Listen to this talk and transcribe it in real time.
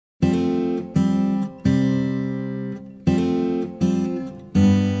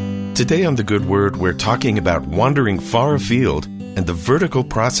Today on The Good Word, we're talking about wandering far afield and the vertical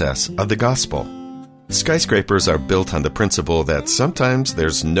process of the gospel. Skyscrapers are built on the principle that sometimes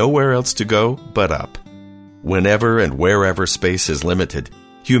there's nowhere else to go but up. Whenever and wherever space is limited,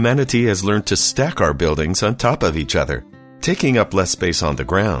 humanity has learned to stack our buildings on top of each other, taking up less space on the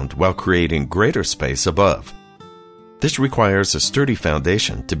ground while creating greater space above. This requires a sturdy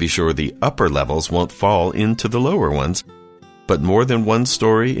foundation to be sure the upper levels won't fall into the lower ones. But more than one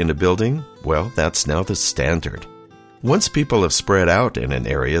story in a building, well, that's now the standard. Once people have spread out in an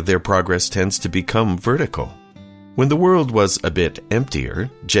area, their progress tends to become vertical. When the world was a bit emptier,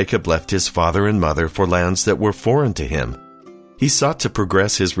 Jacob left his father and mother for lands that were foreign to him. He sought to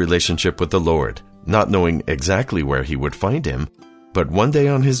progress his relationship with the Lord, not knowing exactly where he would find him. But one day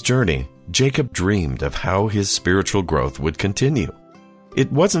on his journey, Jacob dreamed of how his spiritual growth would continue.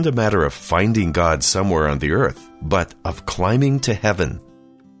 It wasn't a matter of finding God somewhere on the earth, but of climbing to heaven.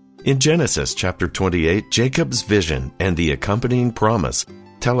 In Genesis chapter 28, Jacob's vision and the accompanying promise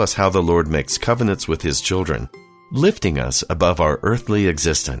tell us how the Lord makes covenants with his children, lifting us above our earthly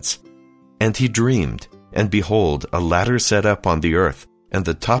existence. And he dreamed, and behold, a ladder set up on the earth, and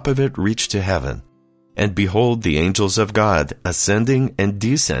the top of it reached to heaven. And behold, the angels of God ascending and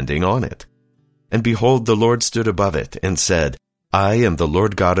descending on it. And behold, the Lord stood above it, and said, I am the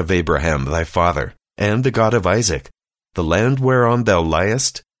Lord God of Abraham thy father, and the God of Isaac. The land whereon thou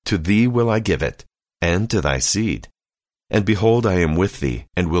liest, to thee will I give it, and to thy seed. And behold, I am with thee,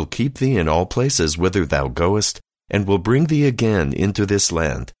 and will keep thee in all places whither thou goest, and will bring thee again into this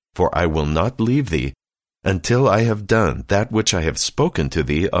land, for I will not leave thee, until I have done that which I have spoken to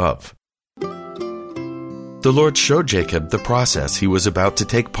thee of. The Lord showed Jacob the process he was about to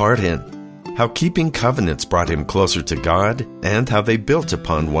take part in, how keeping covenants brought him closer to God, and how they built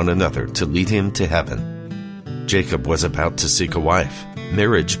upon one another to lead him to heaven. Jacob was about to seek a wife,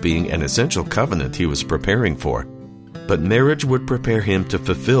 marriage being an essential covenant he was preparing for. But marriage would prepare him to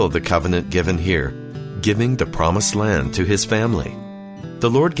fulfill the covenant given here, giving the promised land to his family. The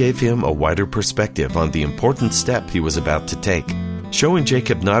Lord gave him a wider perspective on the important step he was about to take, showing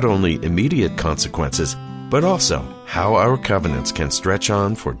Jacob not only immediate consequences, but also how our covenants can stretch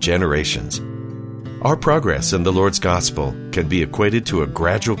on for generations. Our progress in the Lord's gospel can be equated to a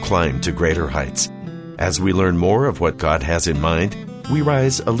gradual climb to greater heights. As we learn more of what God has in mind, we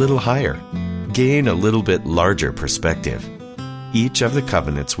rise a little higher, gain a little bit larger perspective. Each of the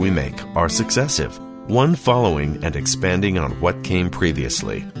covenants we make are successive, one following and expanding on what came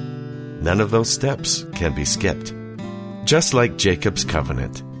previously. None of those steps can be skipped. Just like Jacob's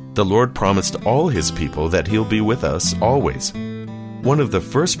covenant, the Lord promised all his people that he'll be with us always. One of the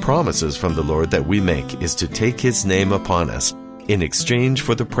first promises from the Lord that we make is to take his name upon us in exchange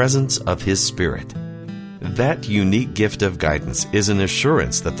for the presence of his Spirit. That unique gift of guidance is an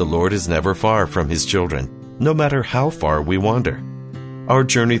assurance that the Lord is never far from his children, no matter how far we wander. Our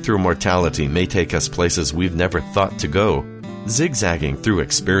journey through mortality may take us places we've never thought to go, zigzagging through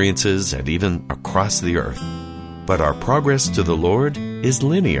experiences and even across the earth. But our progress to the Lord is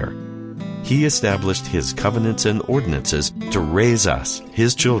linear. He established his covenants and ordinances to raise us,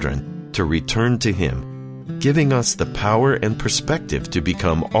 his children, to return to him, giving us the power and perspective to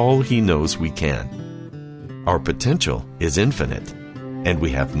become all he knows we can. Our potential is infinite, and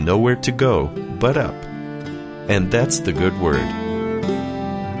we have nowhere to go but up. And that's the good word.